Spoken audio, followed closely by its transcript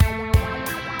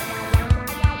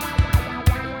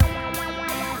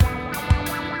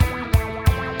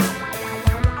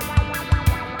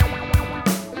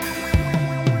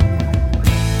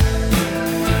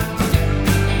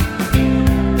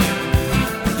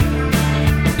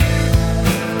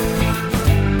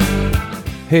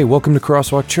Hey, welcome to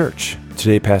Crosswalk Church.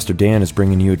 Today, Pastor Dan is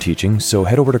bringing you a teaching, so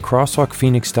head over to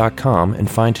crosswalkphoenix.com and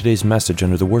find today's message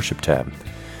under the Worship tab.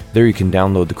 There you can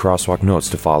download the Crosswalk notes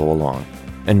to follow along.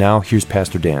 And now, here's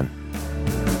Pastor Dan.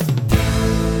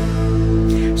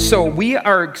 So we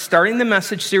are starting the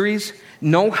message series,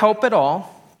 No Help at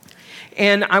All,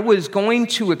 and I was going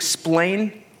to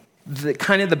explain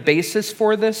the basis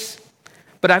for this,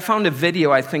 but I found a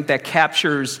video, I think, that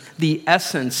captures the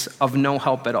essence of no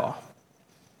help at all.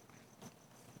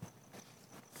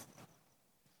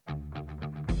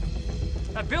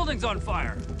 That building's on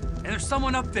fire, and there's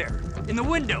someone up there, in the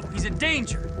window. He's in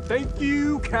danger. Thank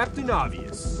you, Captain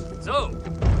Obvious. So,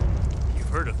 you've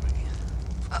heard of me.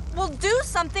 Well, do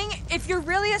something. If you're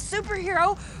really a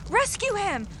superhero, rescue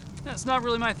him. That's not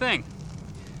really my thing.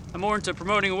 I'm more into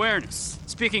promoting awareness,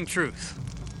 speaking truth.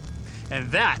 And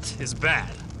that is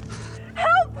bad.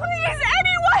 Help, please,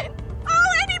 anyone!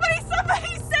 Oh, anybody,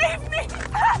 somebody save me!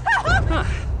 Huh.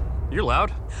 You're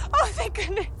loud. Oh, thank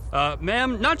goodness.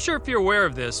 Ma'am, not sure if you're aware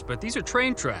of this, but these are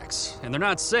train tracks, and they're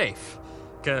not safe,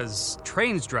 because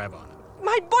trains drive on them.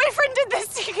 My boyfriend did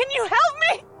this. Can you help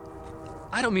me?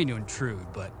 I don't mean to intrude,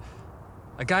 but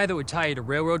a guy that would tie you to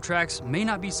railroad tracks may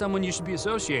not be someone you should be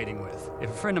associating with. If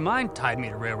a friend of mine tied me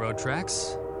to railroad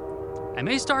tracks, I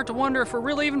may start to wonder if we're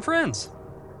really even friends.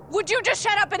 Would you just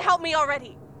shut up and help me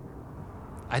already?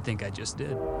 I think I just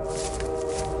did.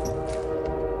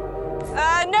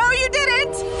 No, you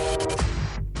didn't.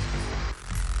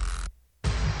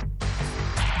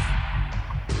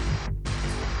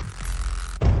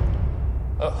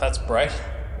 Oh, that's bright.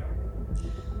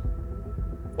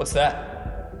 What's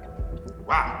that?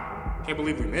 Wow, can't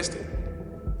believe we missed it.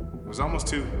 It was almost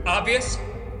too obvious?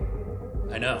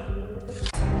 I know.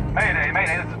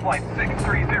 Mayday, this is flight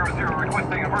 6300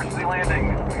 requesting emergency landing.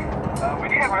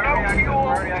 We have no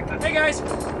fuel. Hey guys!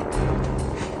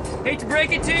 Hate to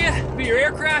break it to you, but your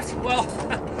aircraft, well,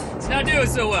 it's not doing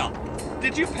so well.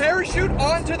 Did you parachute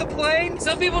onto the plane?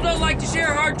 Some people don't like to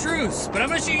share hard truths, but I'm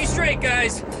gonna shoot you straight,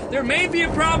 guys. There may be a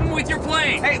problem with your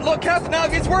plane. Hey, look, Captain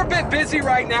Obvious, we're a bit busy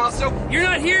right now, so... You're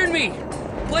not hearing me.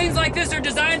 Planes like this are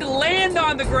designed to land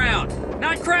on the ground,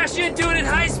 not crash into it at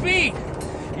high speed.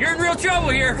 You're in real trouble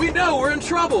here. We know we're in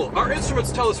trouble. Our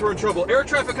instruments tell us we're in trouble. Air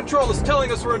traffic control is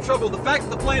telling us we're in trouble. The fact that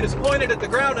the plane is pointed at the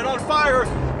ground and on fire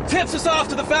tips us off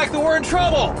to the fact that we're in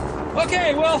trouble.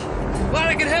 Okay, well, glad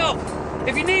I could help.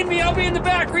 If you need me, I'll be in the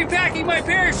back repacking my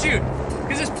parachute.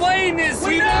 Because this plane is...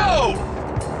 We know!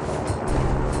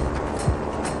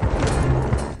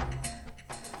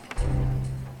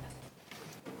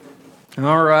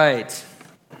 All right.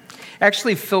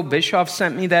 Actually, Phil Bischoff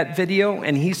sent me that video,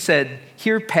 and he said,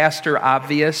 "Here, Pastor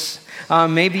Obvious,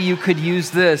 maybe you could use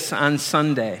this on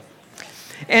Sunday."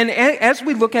 And as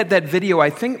we look at that video,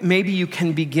 I think maybe you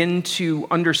can begin to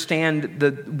understand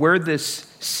where this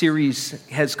series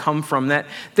has come from. That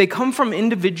they come from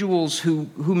individuals who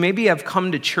maybe have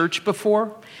come to church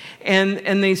before,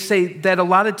 and they say that a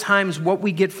lot of times what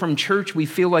we get from church we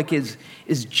feel like is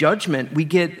judgment. We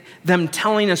get them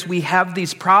telling us we have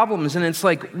these problems, and it's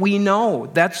like, we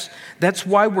know that's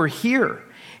why we're here.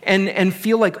 And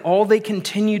feel like all they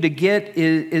continue to get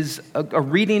is a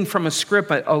reading from a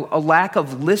script, a lack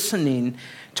of listening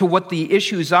to what the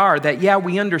issues are. That, yeah,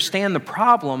 we understand the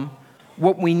problem.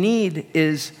 What we need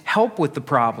is help with the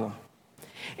problem.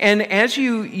 And as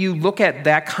you look at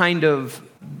that kind of,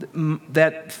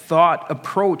 that thought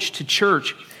approach to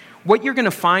church, what you're going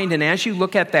to find, and as you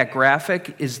look at that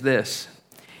graphic, is this,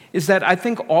 is that I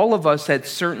think all of us at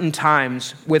certain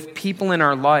times with people in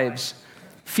our lives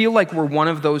feel like we're one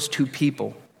of those two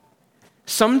people.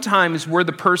 Sometimes we're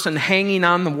the person hanging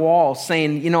on the wall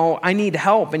saying, I need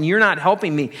help, and you're not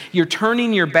helping me. You're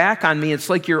turning your back on me. It's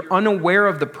like you're unaware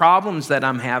of the problems that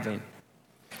I'm having.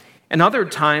 And other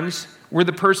times, we're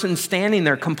the person standing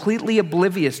there completely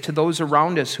oblivious to those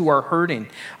around us who are hurting,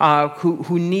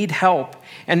 who need help,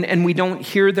 and we don't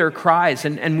hear their cries,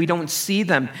 and we don't see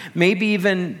them. Maybe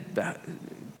even,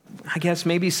 I guess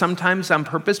maybe sometimes on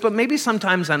purpose, but maybe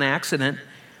sometimes on accident,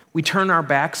 we turn our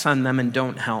backs on them and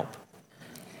don't help.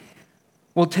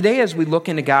 Well, today as we look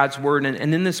into God's Word, and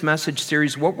in this message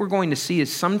series, what we're going to see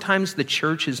is sometimes the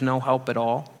church is no help at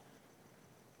all,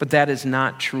 but that is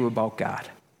not true about God.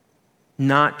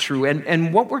 Not true.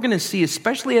 And what we're going to see,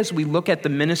 especially as we look at the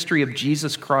ministry of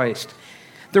Jesus Christ,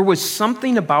 there was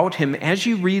something about him, as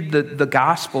you read the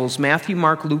Gospels, Matthew,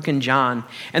 Mark, Luke, and John,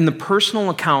 and the personal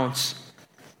accounts,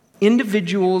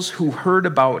 individuals who heard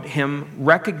about him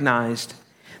recognized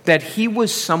that he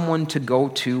was someone to go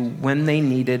to when they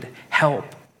needed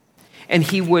help. And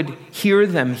he would hear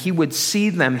them, he would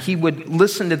see them, he would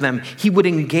listen to them, he would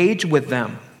engage with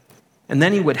them, and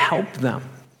then he would help them.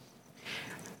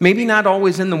 Maybe not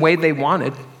always in the way they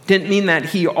wanted. Didn't mean that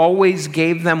he always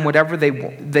gave them whatever they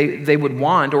would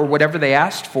want or whatever they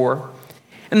asked for.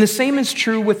 And the same is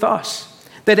true with us.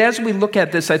 That as we look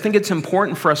at this, I think it's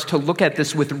important for us to look at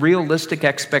this with realistic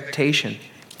expectation.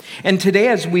 And today,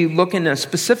 as we look in a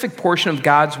specific portion of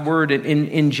God's word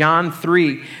in John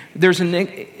 3, there's an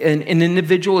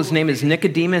individual, his name is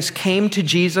Nicodemus, came to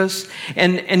Jesus,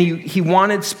 and he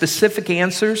wanted specific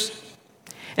answers.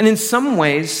 And in some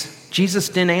ways, Jesus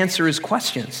didn't answer his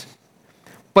questions.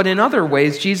 But in other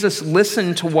ways, Jesus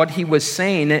listened to what he was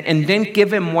saying and didn't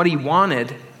give him what he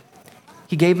wanted.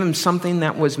 He gave him something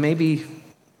that was maybe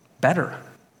better.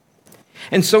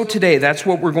 And so today, that's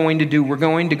what we're going to do. We're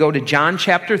going to go to John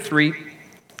chapter 3.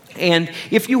 And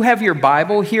if you have your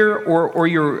Bible here or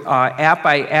your app,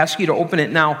 I ask you to open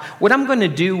it now. What I'm going to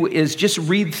do is just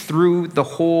read through the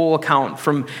whole account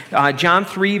from John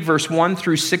 3, verse 1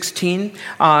 through 16.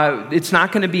 It's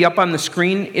not going to be up on the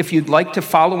screen. If you'd like to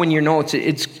follow in your notes,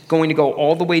 it's going to go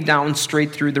all the way down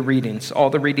straight through the readings, all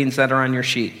the readings that are on your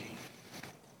sheet.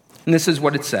 And this is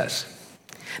what it says.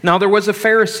 Now there was a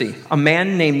Pharisee, a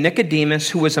man named Nicodemus,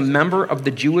 who was a member of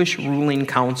the Jewish ruling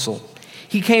council.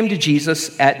 He came to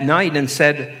Jesus at night and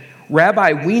said,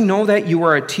 "Rabbi, we know that you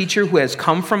are a teacher who has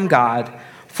come from God,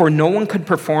 for no one could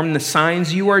perform the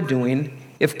signs you are doing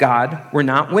if God were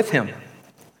not with him."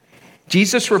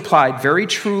 Jesus replied, "Very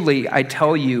truly, I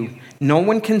tell you, no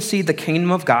one can see the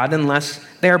kingdom of God unless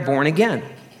they are born again."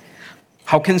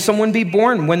 "How can someone be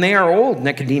born when they are old?"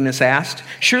 Nicodemus asked.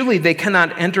 "Surely they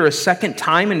cannot enter a second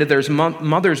time into their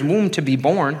mother's womb to be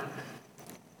born."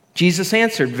 Jesus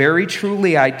answered, "Very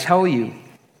truly, I tell you,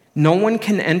 no one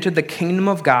can enter the kingdom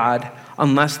of God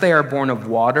unless they are born of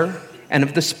water and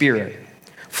of the Spirit.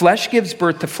 Flesh gives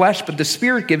birth to flesh, but the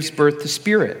Spirit gives birth to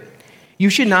spirit. You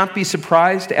should not be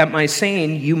surprised at my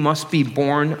saying, 'You must be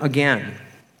born again.'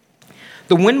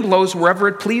 The wind blows wherever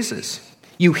it pleases.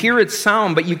 You hear its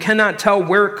sound, but you cannot tell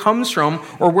where it comes from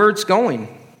or where it's going.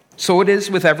 So it is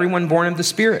with everyone born of the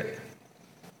Spirit."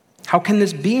 "How can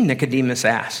this be?" Nicodemus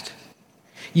asked.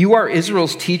 "You are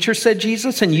Israel's teacher," said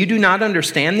Jesus, "and you do not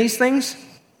understand these things?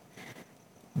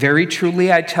 Very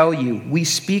truly, I tell you, we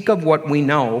speak of what we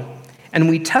know, and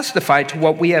we testify to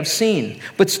what we have seen.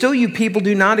 But still you people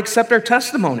do not accept our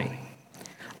testimony.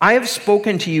 I have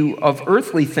spoken to you of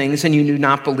earthly things, and you do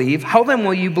not believe. How then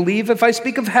will you believe if I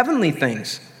speak of heavenly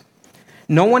things?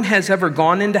 No one has ever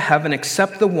gone into heaven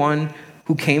except the one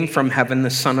who came from heaven,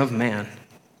 the Son of Man.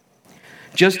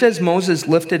 Just as Moses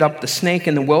lifted up the snake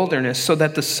in the wilderness, so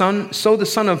the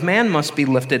Son of Man must be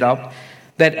lifted up,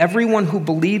 that everyone who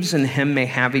believes in him may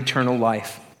have eternal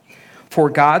life.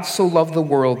 For God so loved the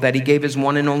world that he gave his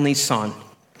one and only Son,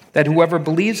 that whoever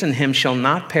believes in him shall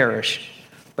not perish,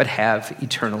 but have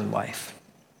eternal life."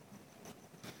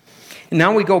 And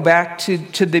now we go back to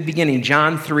the beginning,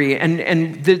 John 3,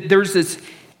 and there's this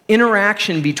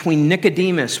interaction between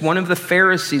Nicodemus, one of the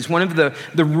Pharisees, one of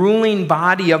the ruling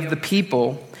body of the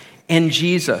people, and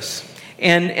Jesus.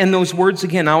 And those words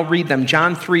again, I'll read them,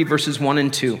 John 3, verses 1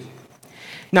 and 2.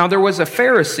 "Now there was a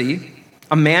Pharisee,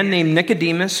 a man named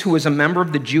Nicodemus, who was a member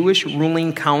of the Jewish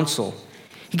ruling council.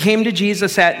 He came to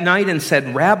Jesus at night and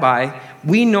said, 'Rabbi,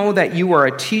 we know that you are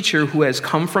a teacher who has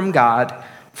come from God,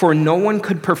 for no one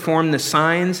could perform the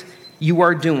signs you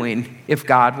are doing if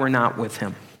God were not with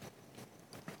him.'"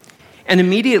 And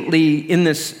immediately in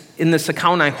this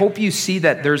account, I hope you see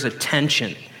that there's a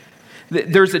tension.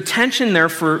 There's a tension there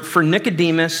for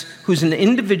Nicodemus, who's an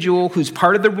individual who's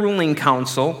part of the ruling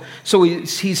council. So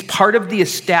he's part of the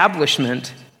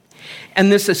establishment. And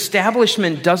this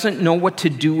establishment doesn't know what to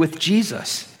do with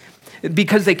Jesus,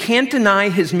 because they can't deny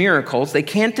his miracles, they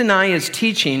can't deny his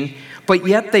teaching, but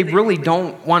yet they really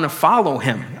don't want to follow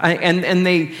him. And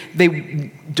they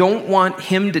don't want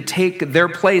him to take their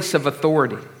place of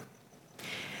authority.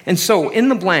 And so in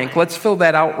the blank, let's fill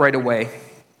that out right away.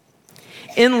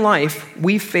 In life,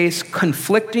 we face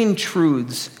conflicting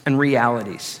truths and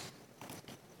realities.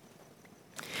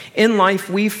 In life,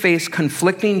 we face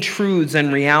conflicting truths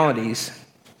and realities.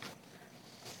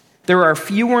 There are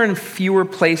fewer and fewer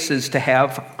places to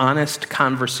have honest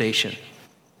conversation.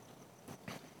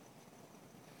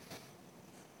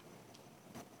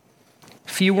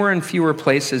 Fewer and fewer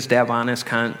places to have honest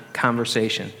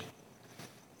conversation.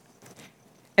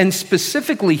 And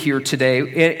specifically here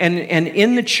today, and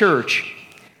in the church,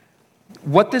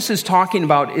 what this is talking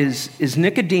about is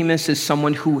Nicodemus is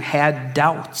someone who had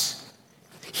doubts.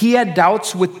 He had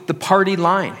doubts with the party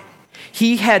line.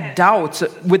 He had doubts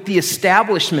with the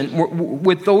establishment,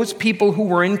 with those people who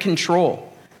were in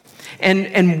control.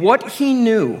 And what he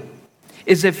knew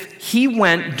is if he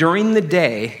went during the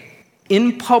day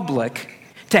in public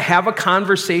to have a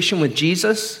conversation with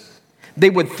Jesus, they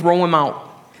would throw him out.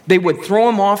 They would throw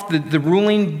him off the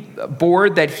ruling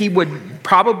board, that he would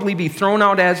probably be thrown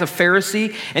out as a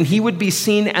Pharisee, and he would be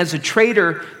seen as a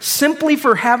traitor simply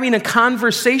for having a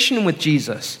conversation with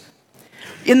Jesus.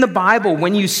 In the Bible,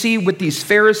 when you see with these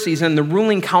Pharisees and the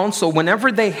ruling council,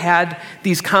 whenever they had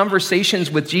these conversations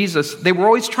with Jesus, they were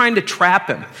always trying to trap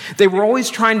him. They were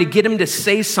always trying to get him to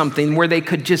say something where they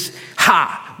could just,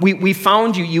 we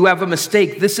found you, you have a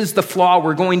mistake, this is the flaw,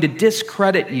 we're going to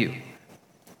discredit you.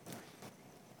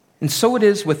 And so it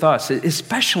is with us,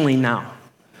 especially now.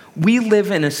 We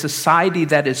live in a society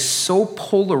that is so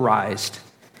polarized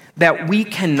that we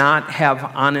cannot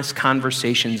have honest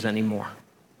conversations anymore.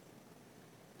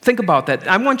 Think about that.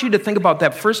 I want you to think about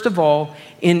that, first of all,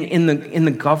 in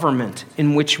the government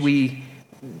in which we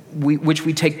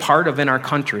take part of in our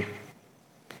country.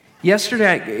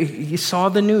 Yesterday, you saw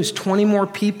the news, 20 more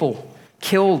people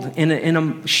killed in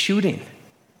a shooting.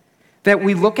 That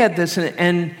we look at this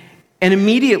and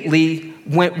immediately,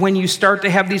 when you start to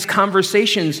have these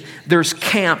conversations, there's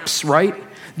camps, right?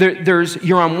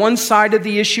 You're on one side of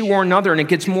the issue or another, and it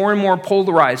gets more and more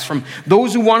polarized, from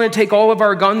those who want to take all of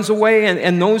our guns away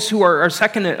and those who are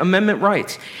Second Amendment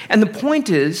rights. And the point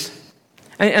is,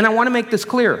 and I want to make this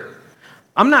clear,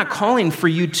 I'm not calling for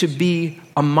you to be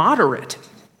a moderate,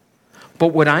 but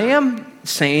what I am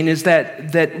saying is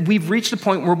that we've reached a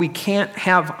point where we can't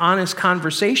have honest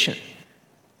conversation.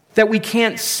 That we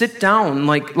can't sit down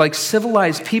like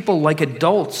civilized people, like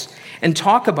adults, and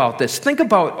talk about this. Think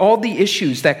about all the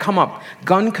issues that come up: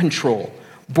 gun control,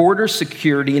 border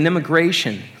security and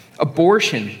immigration,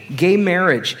 abortion, gay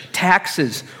marriage,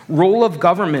 taxes, role of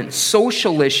government,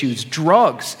 social issues,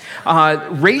 drugs,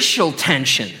 racial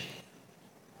tension.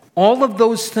 All of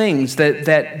those things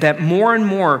that more and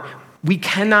more we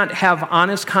cannot have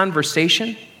honest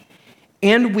conversation,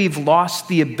 and we've lost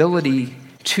the ability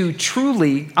to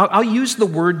truly, I'll use the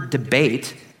word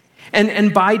debate,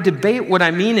 and by debate what I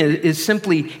mean is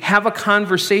simply have a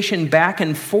conversation back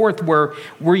and forth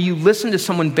where you listen to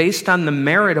someone based on the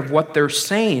merit of what they're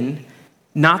saying,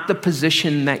 not the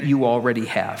position that you already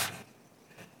have.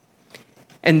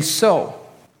 And so,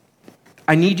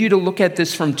 I need you to look at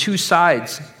this from two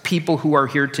sides, people who are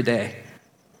here today.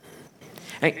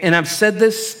 And I've said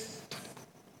this,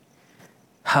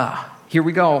 here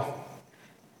we go.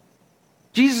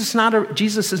 Jesus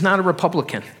is not a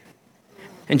Republican,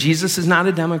 and Jesus is not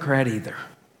a Democrat either,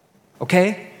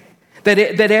 okay?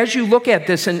 That as you look at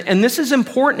this, and this is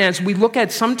important as we look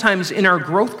at sometimes in our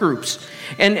growth groups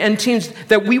and teams,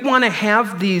 that we want to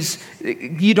have these,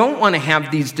 you don't want to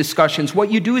have these discussions. What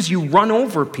you do is you run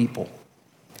over people,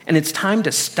 and it's time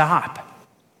to stop.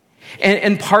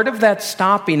 And part of that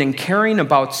stopping and caring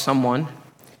about someone,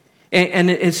 and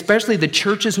especially the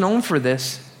church is known for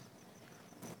this,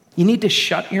 you need to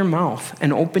shut your mouth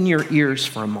and open your ears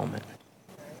for a moment.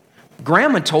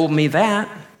 Grandma told me that.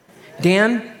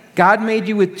 Dan, God made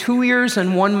you with 2 ears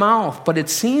and 1 mouth, but it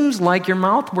seems like your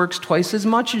mouth works twice as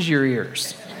much as your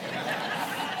ears.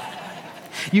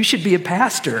 You should be a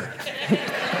pastor.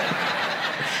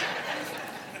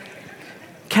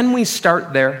 Can we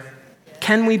start there?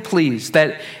 Can we please?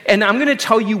 And I'm going to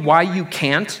tell you why you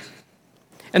can't.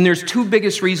 And there's two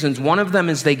biggest reasons. One of them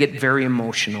is they get very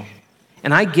emotional.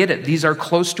 And I get it. These are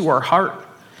close to our heart.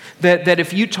 That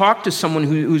if you talk to someone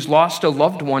who's lost a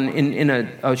loved one in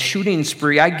a shooting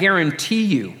spree, I guarantee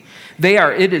you,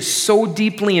 it is so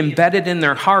deeply embedded in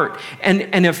their heart.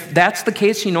 And if that's the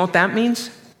case, you know what that means?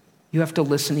 You have to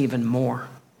listen even more.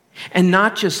 And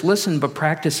not just listen, but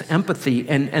practice empathy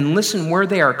and listen where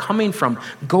they are coming from.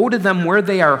 Go to them where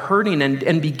they are hurting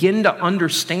and begin to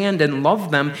understand and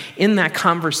love them in that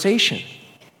conversation.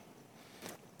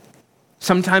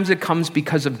 Sometimes it comes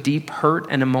because of deep hurt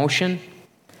and emotion.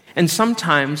 And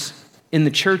sometimes in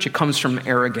the church it comes from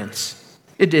arrogance.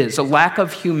 It is a lack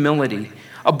of humility,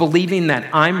 a believing that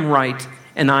I'm right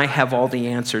and I have all the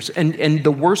answers. And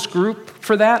the worst group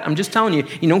for that, I'm just telling you,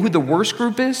 you know who the worst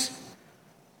group is?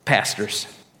 Pastors.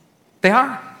 They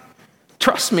are.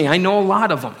 Trust me, I know a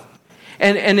lot of them.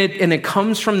 And it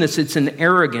comes from this, it's an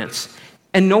arrogance.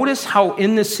 And notice how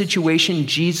in this situation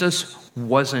Jesus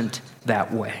wasn't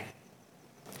that way.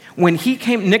 When he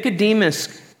came,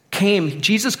 Nicodemus came,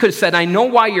 Jesus could have said, I know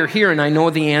why you're here and I know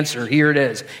the answer. Here it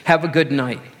is. Have a good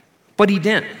night. But he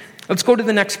didn't. Let's go to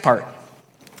the next part.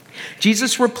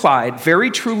 Jesus replied,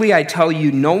 very truly I tell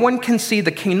you, no one can see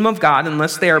the kingdom of God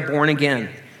unless they are born again.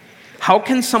 How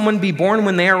can someone be born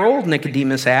when they are old?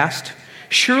 Nicodemus asked.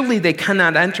 Surely they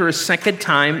cannot enter a second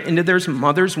time into their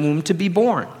mother's womb to be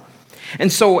born. And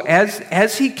so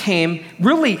as he came,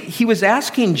 really he was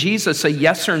asking Jesus a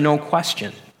yes or no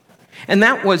question. And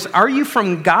that was, are you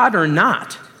from God or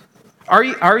not?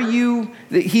 Are you,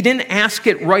 he didn't ask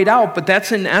it right out, but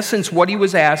that's in essence what he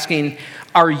was asking.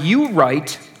 Are you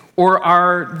right, or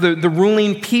are the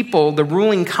ruling people, the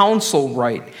ruling council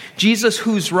right? Jesus,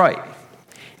 who's right?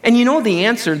 And you know the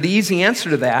answer, the easy answer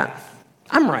to that,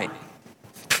 I'm right.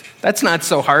 That's not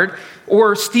so hard.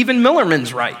 Or Stephen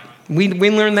Millerman's right. We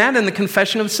learned that in the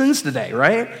Confession of Sins today,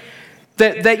 right?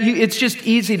 It's just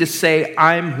easy to say,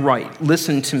 I'm right.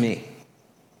 Listen to me.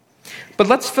 But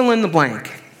let's fill in the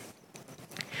blank.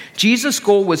 Jesus'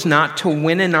 goal was not to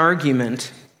win an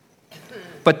argument,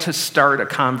 but to start a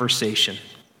conversation.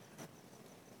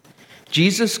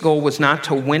 Jesus' goal was not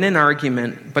to win an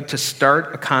argument, but to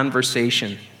start a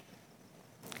conversation.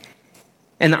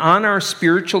 And on our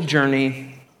spiritual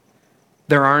journey,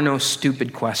 there are no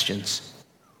stupid questions.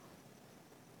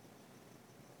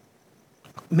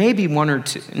 Maybe one or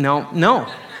two.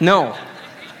 No.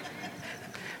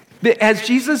 But as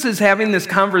Jesus is having this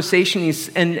conversation,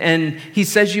 and he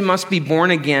says you must be born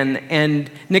again, and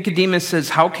Nicodemus says,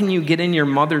 how can you get in your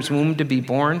mother's womb to be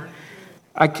born?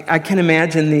 I can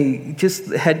imagine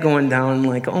the head going down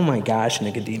like, oh my gosh,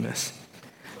 Nicodemus.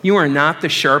 You are not the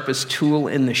sharpest tool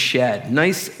in the shed.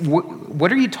 Nice,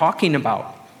 what are you talking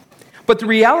about? But the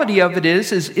reality of it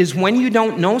is when you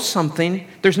don't know something,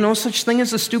 there's no such thing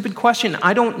as a stupid question.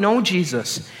 I don't know,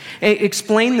 Jesus.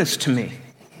 Explain this to me.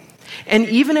 And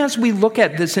even as we look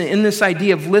at this in this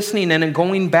idea of listening and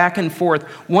going back and forth,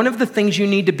 one of the things you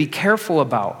need to be careful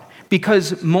about,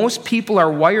 because most people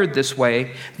are wired this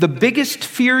way, the biggest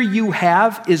fear you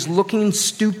have is looking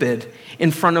stupid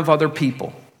in front of other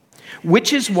people.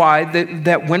 Which is why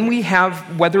that when we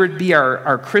have, whether it be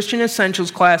our Christian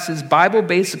Essentials classes, Bible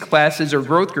Basic classes, or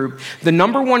growth group, the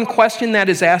number one question that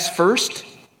is asked first,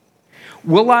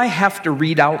 will I have to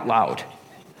read out loud?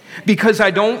 Because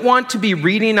I don't want to be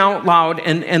reading out loud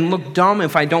and look dumb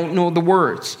if I don't know the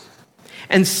words.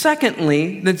 And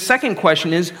secondly, the second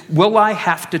question is, will I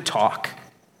have to talk?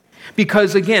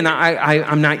 Because again,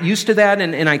 I'm not used to that,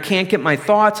 and I can't get my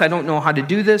thoughts. I don't know how to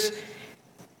do this.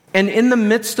 And in the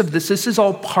midst of this is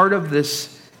all part of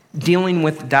this dealing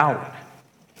with doubt.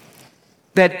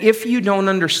 That if you don't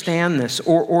understand this,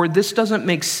 or this doesn't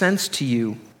make sense to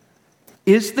you,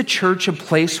 is the church a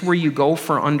place where you go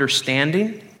for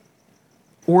understanding?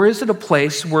 Or is it a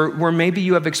place where maybe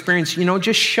you have experience,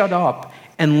 just shut up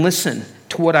and listen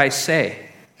to what I say?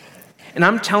 And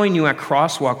I'm telling you, at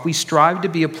Crosswalk, we strive to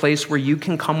be a place where you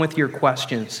can come with your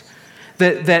questions.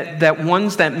 That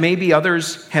ones that maybe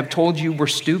others have told you were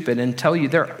stupid, and tell you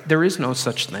there is no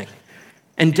such thing.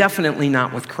 And definitely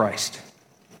not with Christ.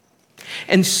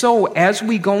 And so as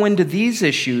we go into these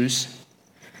issues,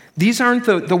 these aren't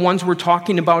the ones we're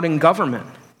talking about in government.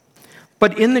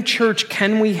 But in the church,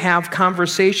 can we have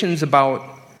conversations about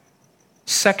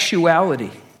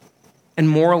sexuality and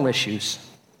moral issues,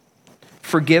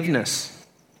 forgiveness,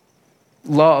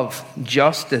 love,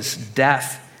 justice,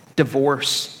 death,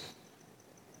 divorce,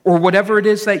 or whatever it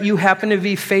is that you happen to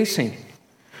be facing?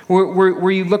 Where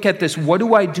you look at this, what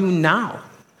do I do now?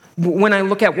 When I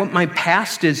look at what my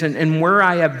past is and where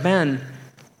I have been,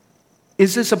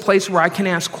 is this a place where I can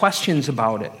ask questions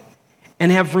about it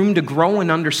and have room to grow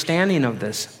in understanding of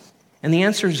this? And the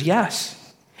answer is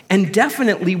yes. And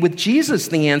definitely with Jesus,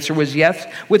 the answer was yes.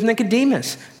 With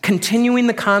Nicodemus, continuing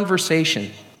the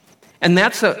conversation. And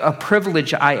that's a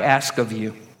privilege I ask of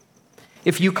you.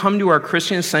 If you come to our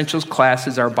Christian Essentials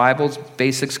classes, our Bible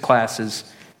Basics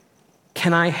classes,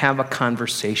 can I have a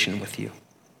conversation with you?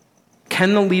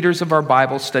 Can the leaders of our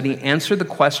Bible study answer the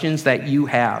questions that you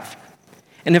have?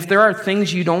 And if there are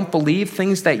things you don't believe,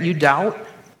 things that you doubt,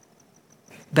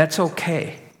 that's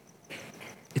okay.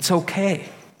 It's okay.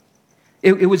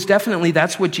 It was definitely,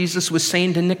 that's what Jesus was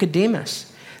saying to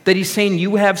Nicodemus. That he's saying,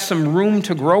 you have some room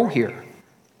to grow here.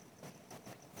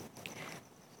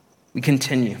 We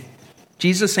continue.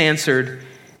 Jesus answered,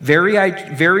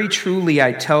 very truly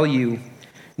I tell you,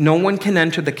 no one can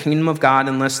enter the kingdom of God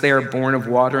unless they are born of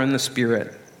water and the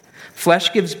Spirit.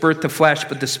 Flesh gives birth to flesh,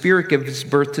 but the Spirit gives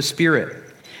birth to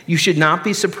spirit. You should not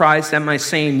be surprised at my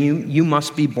saying you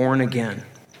must be born again.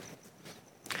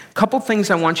 A couple things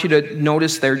I want you to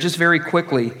notice there just very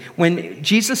quickly. When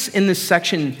Jesus in this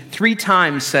section 3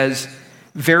 times says,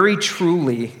 very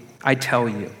truly I tell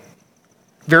you.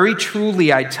 Very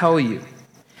truly I tell you.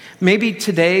 Maybe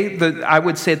today I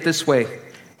would say it this way.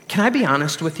 Can I be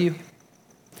honest with you?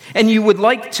 And you would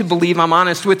like to believe I'm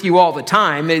honest with you all the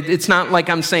time. It's not like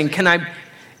I'm saying, can I?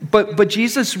 But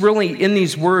Jesus really, in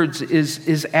these words,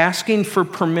 is asking for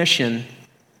permission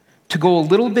to go a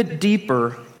little bit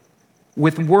deeper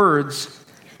with words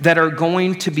that are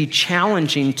going to be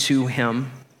challenging to him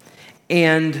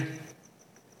and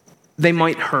they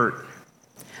might hurt.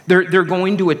 They're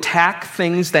going to attack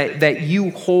things that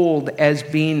you hold as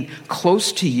being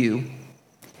close to you.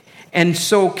 And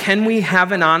so can we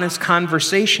have an honest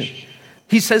conversation?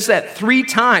 He says that 3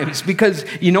 times because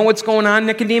you know what's going on,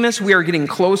 Nicodemus? We are getting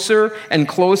closer and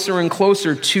closer and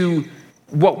closer to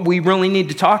what we really need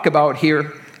to talk about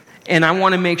here. And I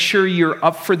want to make sure you're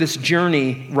up for this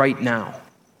journey right now.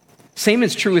 Same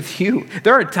is true with you.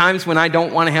 There are times when I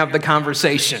don't want to have the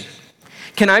conversation.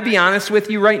 Can I be honest with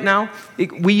you right now?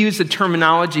 We use the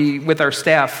terminology with our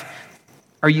staff,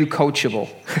 are you coachable?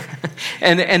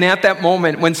 and at that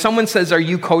moment, when someone says, are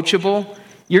you coachable?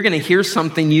 You're going to hear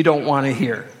something you don't want to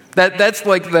hear. That's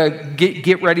like the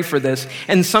get ready for this.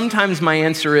 And sometimes my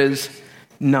answer is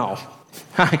no.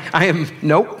 I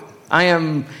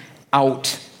am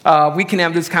out. We can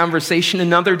have this conversation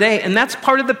another day. And that's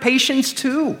part of the patience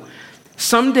too.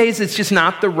 Some days it's just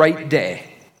not the right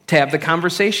day to have the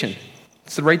conversation.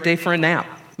 It's the right day for a nap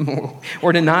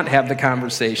or to not have the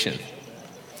conversation.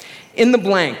 In the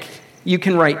blank, you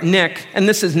can write Nick, and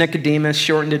this is Nicodemus,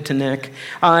 shortened it to Nick,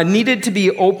 needed to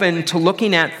be open to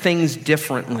looking at things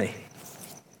differently.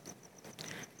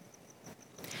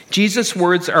 Jesus'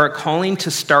 words are a calling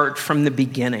to start from the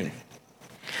beginning.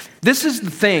 This is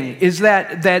the thing, is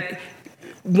that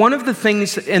one of the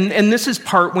things, and this is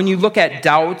part, when you look at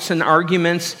doubts and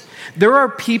arguments, there are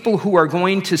people who are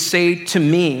going to say to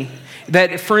me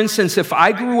that, for instance, if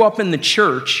I grew up in the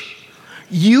church,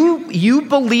 you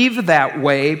believe that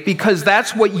way because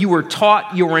that's what you were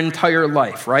taught your entire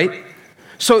life, right?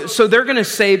 So they're going to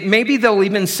say, maybe they'll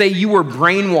even say you were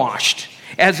brainwashed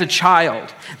as a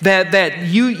child, that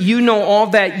you know all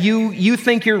that, you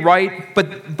think you're right,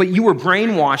 but you were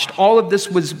brainwashed. All of this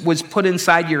was put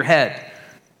inside your head.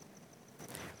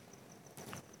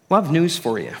 Well, I have news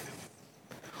for you.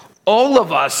 All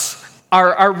of us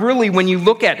are really, when you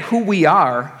look at who we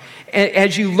are,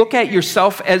 as you look at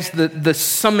yourself as the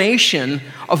summation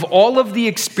of all of the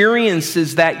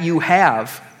experiences that you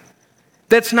have,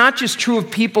 that's not just true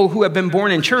of people who have been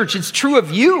born in church, it's true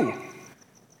of you.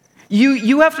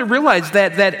 You have to realize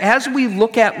that as we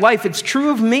look at life, it's true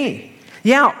of me.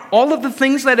 Yeah, all of the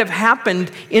things that have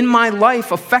happened in my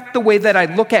life affect the way that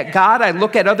I look at God, I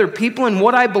look at other people, and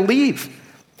what I believe.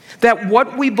 That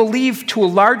what we believe to a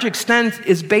large extent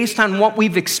is based on what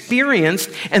we've experienced,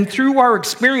 and through our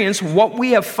experience, what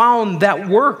we have found that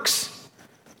works.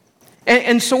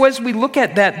 And so as we look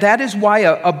at that is why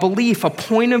a belief, a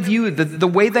point of view, the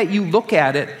way that you look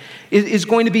at it is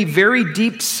going to be very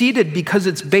deep-seated because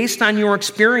it's based on your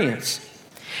experience.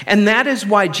 And that is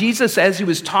why Jesus, as he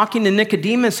was talking to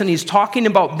Nicodemus and he's talking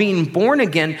about being born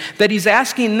again, that he's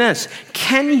asking this,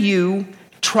 can you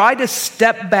try to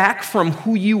step back from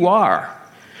who you are?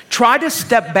 Try to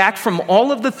step back from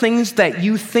all of the things that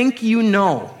you think you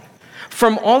know,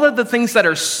 from all of the things that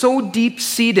are so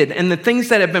deep-seated and the things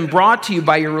that have been brought to you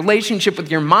by your relationship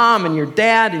with your mom and your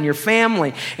dad and your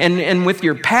family and with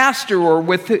your pastor or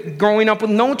with growing up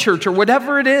with no church or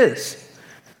whatever it is.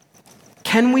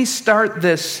 Can we start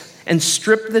this and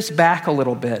strip this back a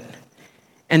little bit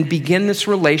and begin this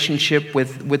relationship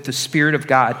with the Spirit of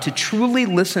God, to truly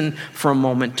listen for a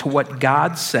moment to what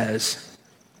God says,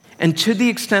 and to the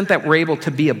extent that we're able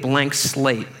to be a blank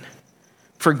slate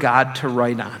for God to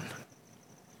write on.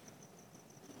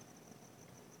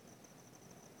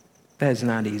 That is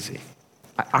not easy.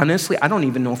 Honestly, I don't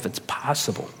even know if it's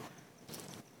possible.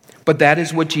 But that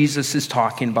is what Jesus is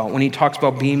talking about when he talks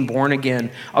about being born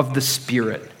again of the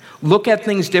Spirit. Look at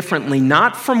things differently,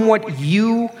 not from what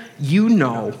you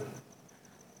know,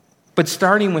 but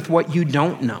starting with what you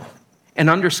don't know and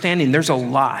understanding there's a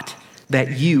lot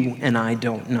that you and I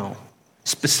don't know,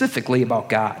 specifically about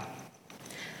God.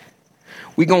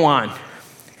 We go on.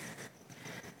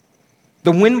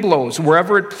 The wind blows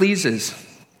wherever it pleases.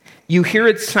 You hear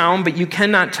its sound, but you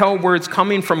cannot tell where it's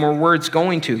coming from or where it's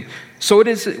going to. So it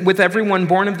is with everyone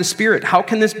born of the Spirit. How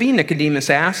can this be, Nicodemus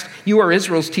asked. You are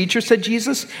Israel's teacher, said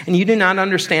Jesus, and you do not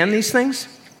understand these things?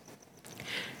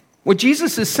 What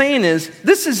Jesus is saying is,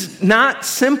 this is not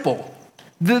simple.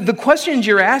 The questions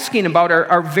you're asking about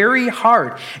are very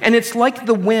hard. And it's like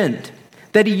the wind,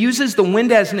 that he uses the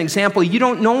wind as an example. You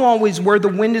don't know always where the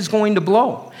wind is going to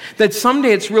blow. That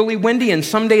someday it's really windy and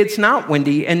someday it's not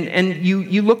windy. And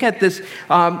you look at this,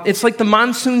 it's like the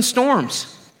monsoon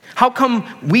storms. How come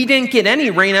we didn't get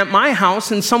any rain at my house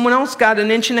and someone else got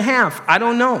 1.5 inches? I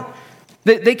don't know.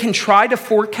 They can try to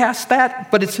forecast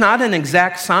that, but it's not an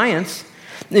exact science.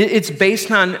 It's based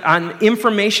on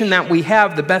information that we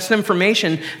have, the best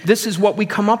information. This is what we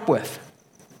come up with.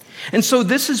 And so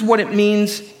this is what it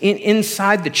means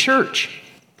inside the church.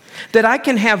 That I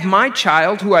can have my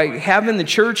child, who I have in the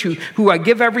church, who I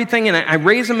give everything, and I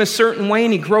raise him a certain way,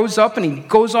 and he grows up and he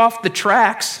goes off the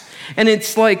tracks, and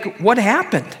it's like, what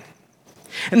happened?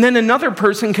 And then another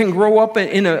person can grow up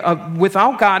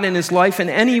without God in his life in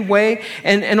any way,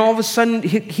 and all of a sudden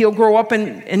he'll grow up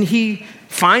and he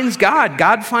finds God.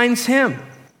 God finds him.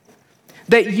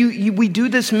 That we do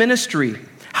this ministry.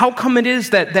 How come it is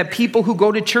that people who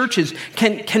go to churches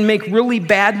can make really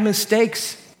bad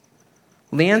mistakes?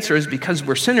 Well, the answer is because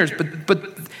we're sinners.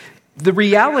 But the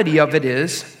reality of it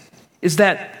is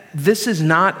that this is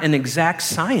not an exact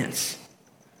science.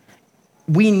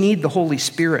 We need the Holy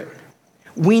Spirit.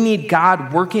 We need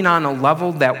God working on a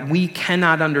level that we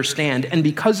cannot understand. And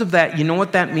because of that, you know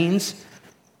what that means?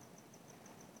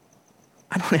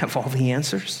 I don't have all the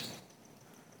answers.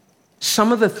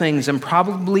 Some of the things, and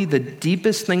probably the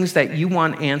deepest things that you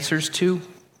want answers to,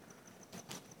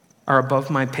 are above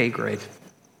my pay grade.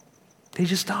 They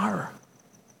just are.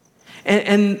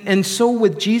 And so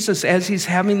with Jesus, as he's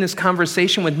having this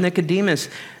conversation with Nicodemus,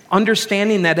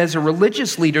 understanding that as a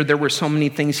religious leader, there were so many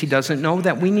things he doesn't know,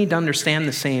 that we need to understand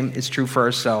the same is true for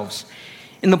ourselves.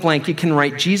 In the blank, you can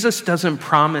write, Jesus doesn't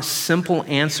promise simple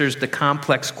answers to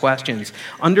complex questions.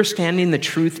 Understanding the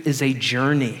truth is a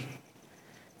journey.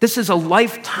 This is a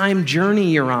lifetime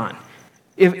journey you're on.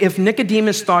 If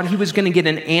Nicodemus thought he was going to get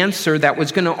an answer that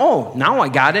was going to, now I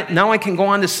got it. Now I can go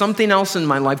on to something else in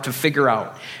my life to figure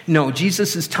out. No,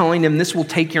 Jesus is telling him this will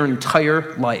take your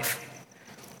entire life.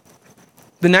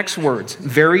 The next words,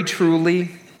 very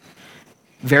truly,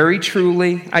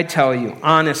 I tell you,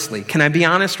 honestly. Can I be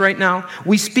honest right now?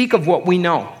 We speak of what we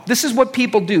know. This is what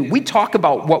people do. We talk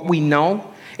about what we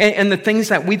know and the things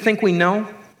that we think we know.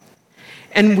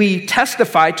 And we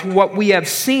testify to what we have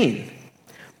seen.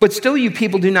 But still you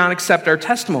people do not accept our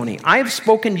testimony. I have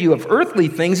spoken to you of earthly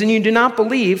things, and you do not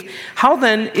believe. How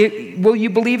then will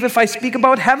you believe if I speak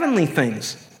about heavenly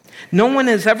things? No one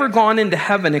has ever gone into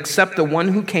heaven except the one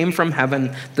who came from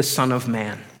heaven, the Son of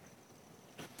Man.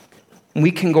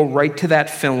 We can go right to that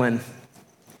fill-in.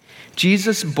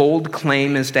 Jesus' bold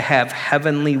claim is to have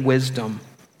heavenly wisdom.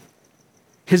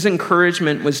 His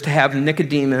encouragement was to have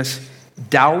Nicodemus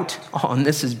doubt. And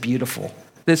this is beautiful.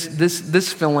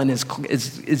 This fill-in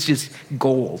is just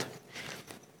gold.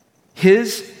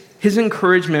 His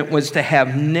encouragement was to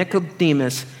have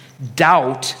Nicodemus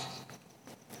doubt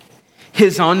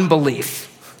his unbelief.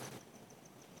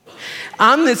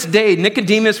 On this day,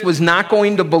 Nicodemus was not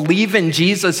going to believe in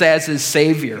Jesus as his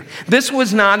Savior. This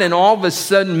was not an all of a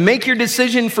sudden make your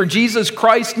decision for Jesus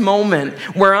Christ moment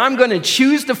where I'm going to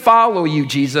choose to follow you,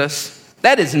 Jesus.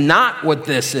 That is not what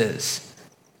this is.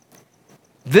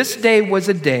 This day was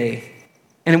a day,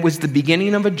 and it was the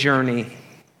beginning of a journey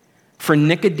for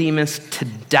Nicodemus to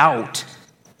doubt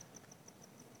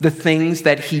the things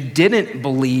that he didn't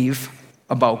believe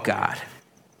about God.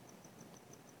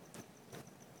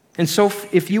 And so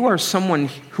if you are someone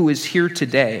who is here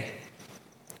today,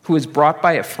 who is brought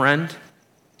by a friend,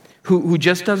 who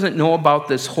just doesn't know about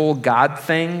this whole God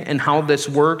thing and how this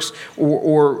works,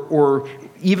 or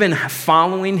even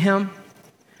following him,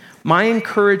 my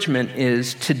encouragement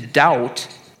is to doubt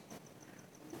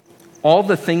all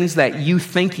the things that you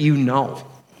think you know.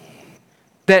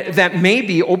 That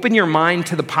maybe open your mind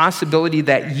to the possibility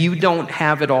that you don't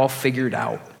have it all figured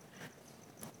out.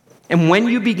 And when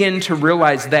you begin to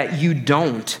realize that you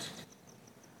don't,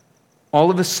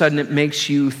 all of a sudden it makes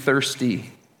you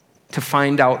thirsty to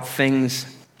find out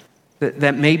things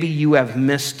that maybe you have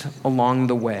missed along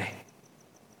the way.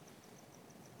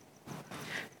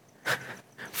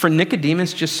 For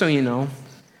Nicodemus, just so you know,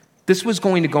 this was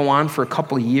going to go on for a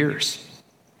couple of years.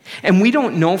 And we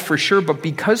don't know for sure, but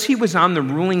because he was on the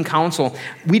ruling council,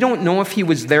 we don't know if he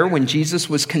was there when Jesus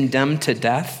was condemned to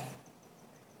death.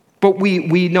 But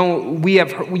we know,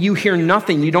 you hear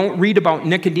nothing. You don't read about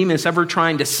Nicodemus ever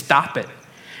trying to stop it.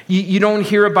 You don't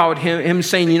hear about him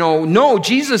saying, no,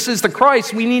 Jesus is the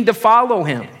Christ. We need to follow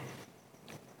him.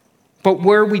 But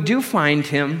where we do find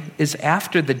him is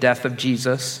after the death of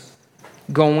Jesus,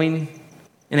 going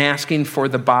and asking for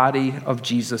the body of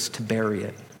Jesus to bury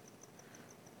it.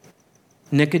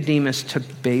 Nicodemus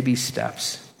took baby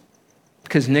steps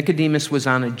because Nicodemus was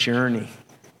on a journey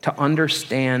to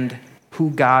understand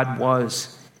who God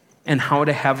was and how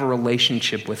to have a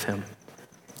relationship with him.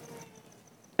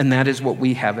 And that is what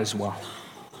we have as well.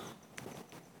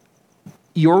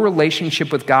 Your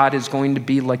relationship with God is going to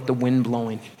be like the wind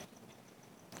blowing.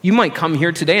 You might come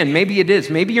here today, and maybe it is.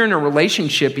 Maybe you're in a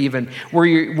relationship even where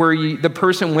the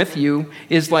person with you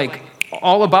is like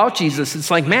all about Jesus. It's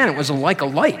like, man, it was like a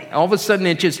light. All of a sudden,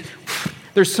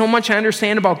 there's so much I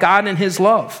understand about God and his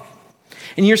love.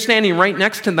 And you're standing right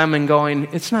next to them and going,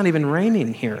 it's not even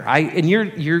raining here. And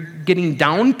you're getting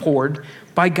downpoured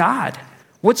by God.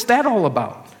 What's that all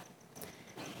about?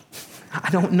 I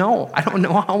don't know. I don't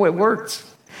know how it works.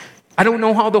 I don't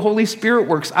know how the Holy Spirit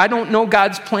works. I don't know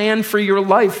God's plan for your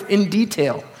life in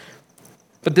detail.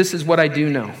 But this is what I do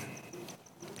know.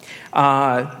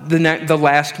 The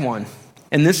last one.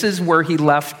 And this is where he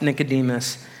left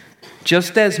Nicodemus.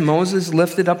 Just as Moses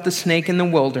lifted up the snake in the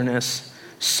wilderness,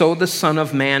 so the Son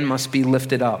of Man must be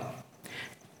lifted up.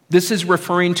 This is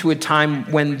referring to a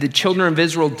time when the children of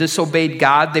Israel disobeyed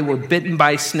God. They were bitten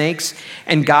by snakes,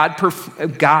 and God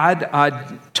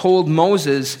told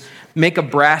Moses, make a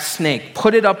brass snake,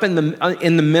 put it up in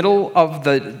the middle of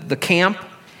the camp,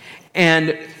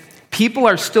 and people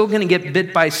are still going to get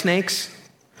bit by snakes.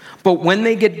 But when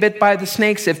they get bit by the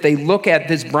snakes, if they look at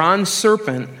this bronze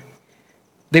serpent,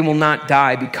 they will not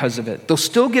die because of it. They'll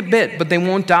still get bit, but they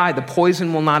won't die. The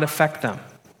poison will not affect them.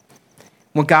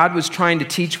 What God was trying to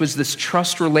teach was this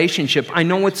trust relationship. I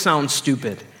know it sounds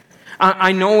stupid.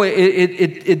 I know it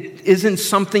isn't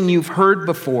something you've heard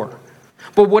before.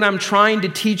 But what I'm trying to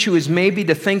teach you is maybe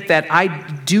to think that I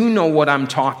do know what I'm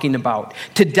talking about,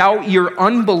 to doubt your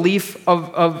unbelief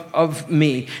of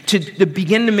me, to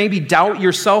begin to maybe doubt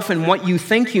yourself and what you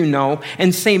think you know,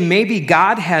 and say maybe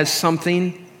God has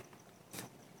something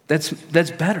that's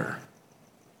better.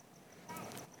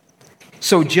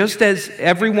 So just as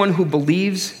everyone who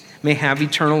believes may have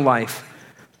eternal life,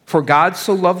 for God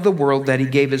so loved the world that he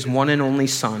gave his one and only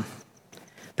Son,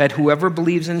 that whoever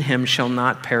believes in him shall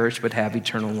not perish but have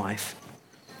eternal life.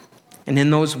 And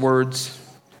in those words,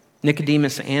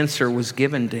 Nicodemus' answer was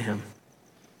given to him.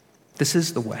 This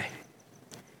is the way.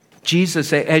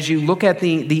 Jesus, as you look at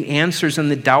the answers and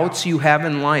the doubts you have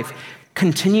in life,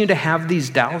 continue to have these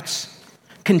doubts.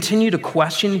 Continue to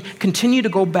question, continue to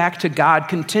go back to God,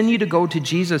 continue to go to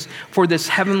Jesus for this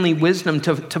heavenly wisdom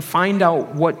to find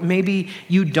out what maybe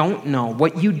you don't know,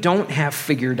 what you don't have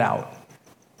figured out.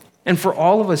 And for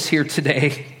all of us here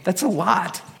today, that's a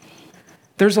lot.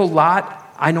 There's a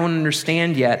lot I don't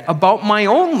understand yet about my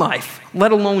own life,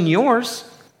 let alone yours.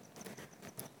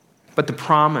 But the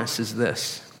promise is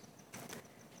this,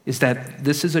 is that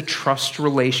this is a trust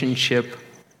relationship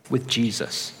with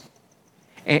Jesus.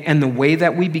 And the way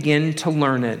that we begin to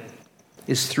learn it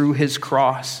is through his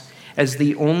cross as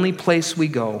the only place we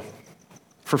go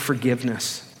for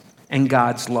forgiveness and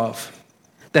God's love.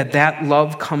 That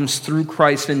love comes through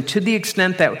Christ. And to the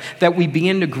extent that we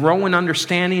begin to grow in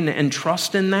understanding and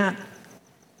trust in that,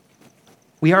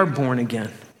 we are born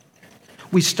again.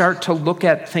 We start to look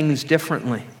at things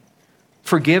differently.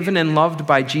 Forgiven and loved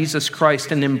by Jesus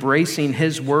Christ and embracing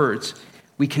his words,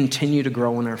 we continue to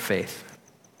grow in our faith.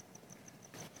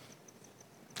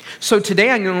 So today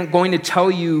I'm going to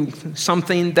tell you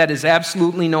something that is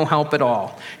absolutely no help at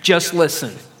all. Just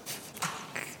listen.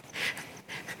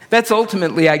 That's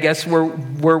ultimately, I guess,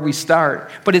 where we start.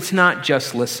 But it's not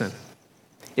just listen.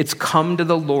 It's come to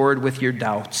the Lord with your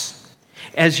doubts.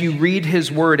 As you read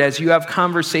his word, as you have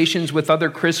conversations with other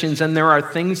Christians, and there are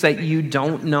things that you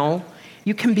don't know,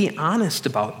 you can be honest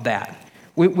about that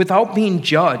without being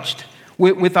judged,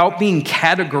 without being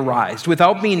categorized,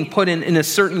 without being put in a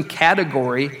certain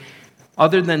category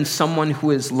other than someone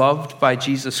who is loved by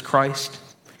Jesus Christ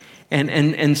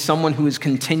and someone who is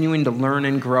continuing to learn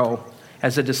and grow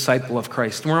as a disciple of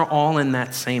Christ. We're all in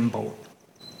that same boat.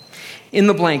 In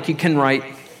the blank, you can write,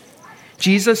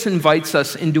 Jesus invites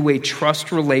us into a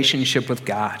trust relationship with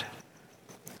God.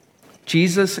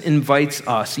 Jesus invites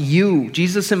us,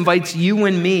 Jesus invites you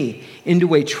and me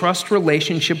into a trust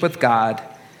relationship with God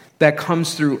that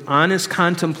comes through honest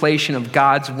contemplation of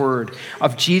God's word,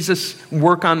 of Jesus'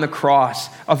 work on the cross,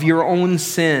 of your own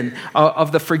sin,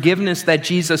 of the forgiveness that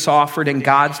Jesus offered and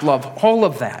God's love, all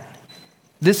of that.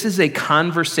 This is a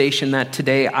conversation that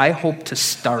today I hope to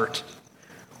start.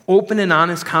 Open and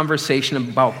honest conversation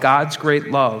about God's great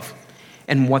love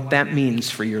and what that means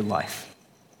for your life.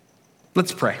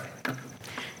 Let's pray.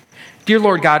 Dear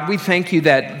Lord God, we thank you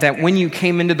that when you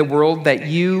came into the world, that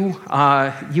you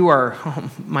are,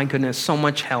 oh my goodness, so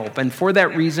much help. And for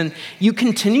that reason, you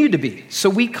continue to be. So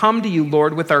we come to you,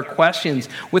 Lord, with our questions,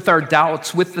 with our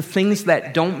doubts, with the things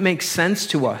that don't make sense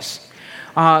to us.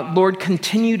 Lord,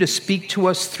 continue to speak to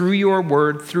us through your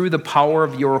word, through the power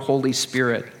of your Holy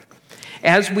Spirit.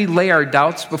 As we lay our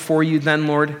doubts before you then,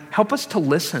 Lord, help us to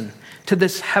listen to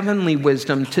this heavenly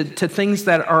wisdom, to things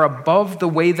that are above the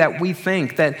way that we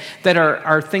think, that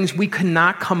are things we could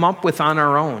not come up with on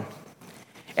our own.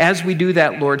 As we do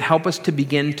that, Lord, help us to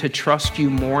begin to trust you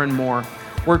more and more.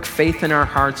 Work faith in our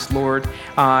hearts, Lord,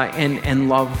 and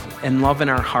love in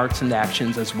our hearts and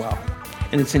actions as well.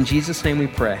 And it's in Jesus' name we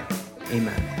pray.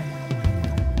 Amen.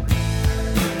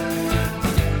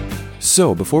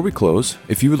 So, before we close,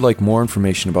 if you would like more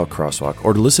information about Crosswalk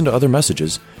or to listen to other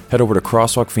messages, head over to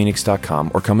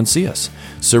crosswalkphoenix.com or come and see us.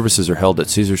 Services are held at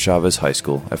Cesar Chavez High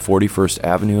School at 41st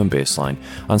Avenue and Baseline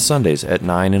on Sundays at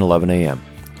 9 and 11 a.m.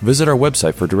 Visit our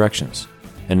website for directions.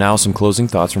 And now some closing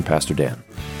thoughts from Pastor Dan.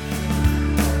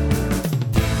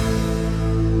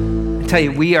 I tell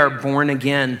you, we are born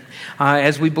again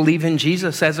as we believe in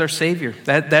Jesus as our Savior.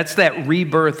 That's that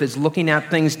rebirth, is looking at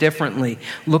things differently,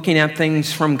 looking at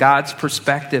things from God's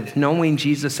perspective, knowing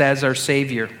Jesus as our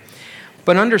Savior.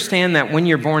 But understand that when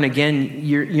you're born again,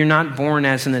 you're not born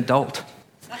as an adult,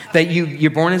 that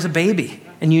you're born as a baby.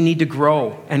 And you need to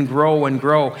grow and grow and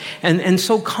grow. And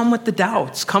so come with the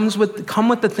doubts. Come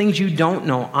with the things you don't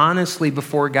know, honestly,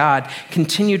 before God.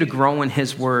 Continue to grow in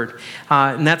His Word.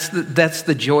 And that's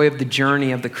the joy of the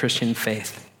journey of the Christian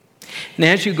faith. And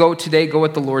as you go today, go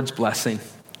with the Lord's blessing.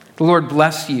 The Lord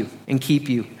bless you and keep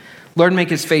you. Lord, make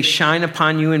His face shine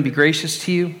upon you and be gracious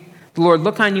to you. The Lord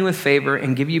look on you with favor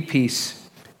and give you peace.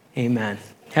 Amen.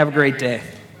 Have a great day.